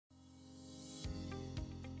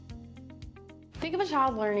Think of a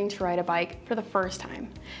child learning to ride a bike for the first time.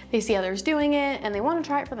 They see others doing it and they want to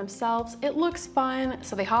try it for themselves. It looks fun,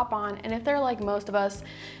 so they hop on, and if they're like most of us,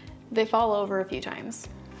 they fall over a few times.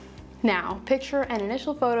 Now, picture an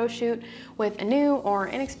initial photo shoot with a new or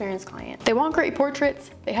inexperienced client. They want great portraits,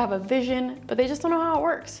 they have a vision, but they just don't know how it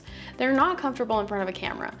works. They're not comfortable in front of a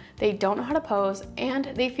camera, they don't know how to pose, and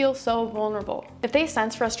they feel so vulnerable. If they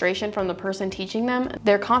sense frustration from the person teaching them,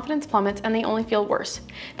 their confidence plummets and they only feel worse.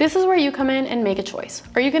 This is where you come in and make a choice.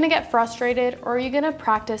 Are you gonna get frustrated, or are you gonna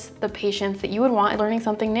practice the patience that you would want in learning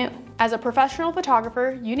something new? As a professional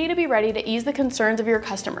photographer, you need to be ready to ease the concerns of your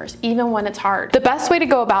customers, even when it's hard. The best way to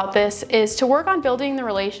go about this is to work on building the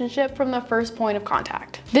relationship from the first point of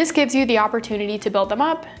contact. This gives you the opportunity to build them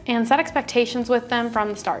up and set expectations with them from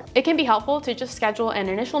the start. It can be helpful to just schedule an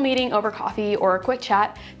initial meeting over coffee or a quick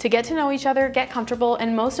chat to get to know each other, get comfortable,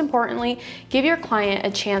 and most importantly, give your client a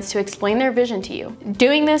chance to explain their vision to you.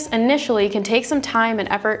 Doing this initially can take some time and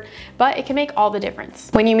effort, but it can make all the difference.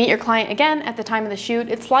 When you meet your client again at the time of the shoot,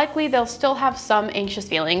 it's likely they'll still have some anxious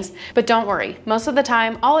feelings, but don't worry. Most of the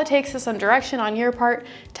time, all it takes is some direction on your part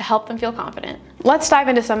to help them feel confident. Let's dive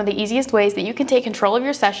into some of the easiest ways that you can take control of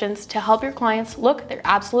your sessions to help your clients look their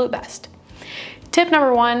absolute best. Tip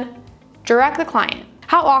number 1, direct the client.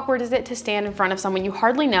 How awkward is it to stand in front of someone you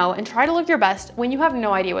hardly know and try to look your best when you have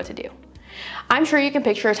no idea what to do? I'm sure you can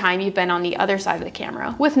picture a time you've been on the other side of the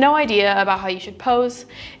camera with no idea about how you should pose.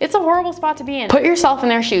 It's a horrible spot to be in. Put yourself in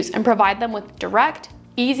their shoes and provide them with direct,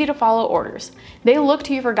 easy to follow orders. They look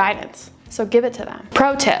to you for guidance, so give it to them.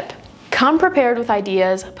 Pro tip, come prepared with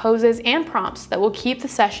ideas, poses, and prompts that will keep the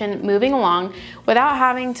session moving along without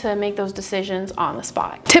having to make those decisions on the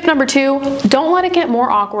spot. Tip number 2, don't let it get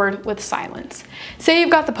more awkward with silence. Say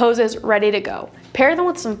you've got the poses ready to go. Pair them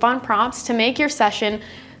with some fun prompts to make your session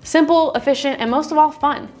simple, efficient, and most of all,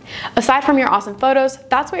 fun. Aside from your awesome photos,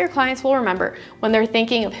 that's what your clients will remember when they're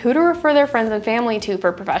thinking of who to refer their friends and family to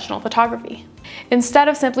for professional photography. Instead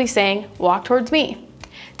of simply saying, walk towards me,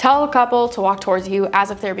 tell a couple to walk towards you as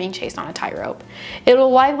if they're being chased on a tightrope. It will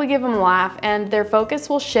likely give them a laugh, and their focus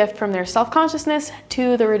will shift from their self-consciousness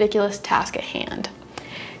to the ridiculous task at hand.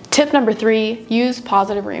 Tip number 3, use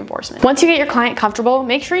positive reinforcement. Once you get your client comfortable,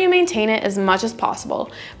 make sure you maintain it as much as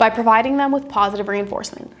possible by providing them with positive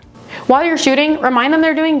reinforcement. While you're shooting, remind them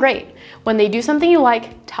they're doing great. When they do something you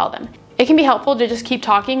like, tell them. It can be helpful to just keep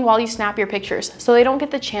talking while you snap your pictures so they don't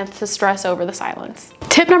get the chance to stress over the silence.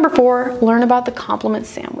 Tip number 4, learn about the compliment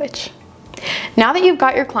sandwich. Now that you've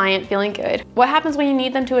got your client feeling good, what happens when you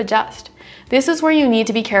need them to adjust? This is where you need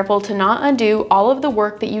to be careful to not undo all of the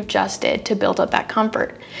work that you just did to build up that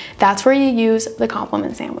comfort. That's where you use the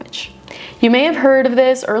compliment sandwich. You may have heard of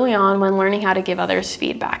this early on when learning how to give others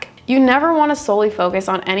feedback. You never want to solely focus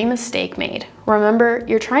on any mistake made. Remember,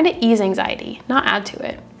 you're trying to ease anxiety, not add to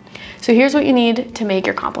it. So here's what you need to make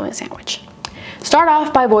your compliment sandwich. Start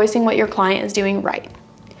off by voicing what your client is doing right.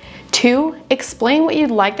 2, explain what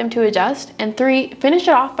you'd like them to adjust. And 3, finish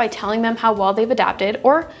it off by telling them how well they've adapted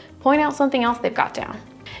or point out something else they've got down.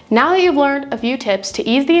 Now that you've learned a few tips to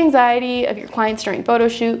ease the anxiety of your clients during photo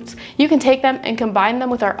shoots, you can take them and combine them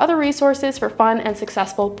with our other resources for fun and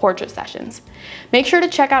successful portrait sessions. Make sure to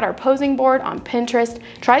check out our posing board on Pinterest,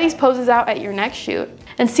 try these poses out at your next shoot,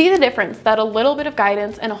 and see the difference that a little bit of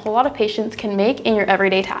guidance and a whole lot of patience can make in your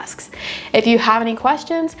everyday tasks. If you have any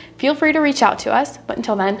questions, feel free to reach out to us, but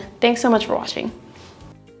until then, thanks so much for watching.